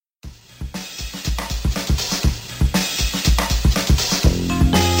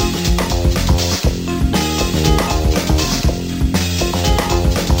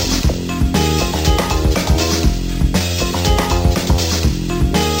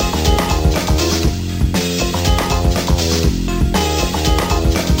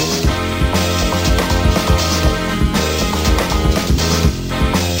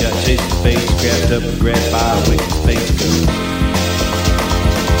grabbed by a wicked space ghost.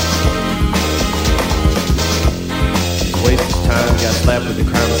 Wasted time, got slapped with the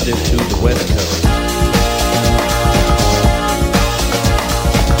crime sent to the West Coast.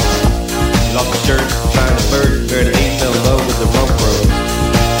 He lost his shirt, trying to flirt, married an 8, fell in love with the rump rose.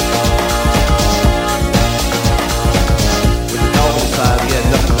 With the dog inside, he had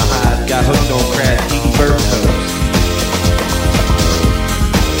nothing to hide, got hooked on crack, eating bird toast.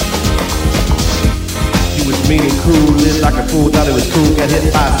 He was mean and cruel, lived like a fool, thought it was cool, got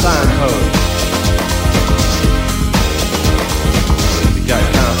hit by a signpost. He got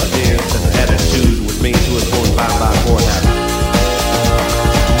confidence and an attitude, was mean to his boy, by courthouse.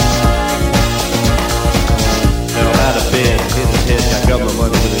 Fell out of bed, hit his head, got government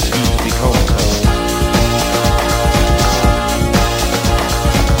money with an excuse to be comatose.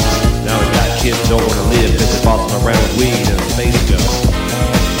 Now he got kids, don't wanna live, cause they boss him around with weed and a space ghost.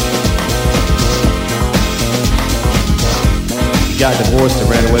 Got divorced and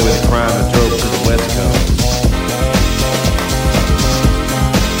ran away with a crime and drove to the West Coast.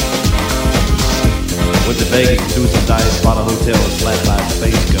 Went to Vegas and threw some dice, bought a hotel and slapped by a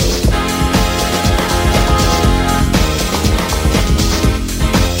space ghost.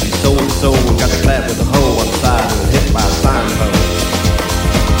 He sold his soul and got the clap with a hoe on the side and was hit by a signpost.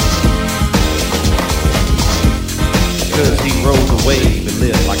 Because he rode the wave and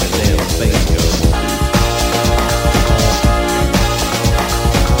lived like a damn space ghost.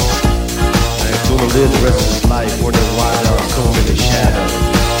 Gonna live the rest of his life wondering why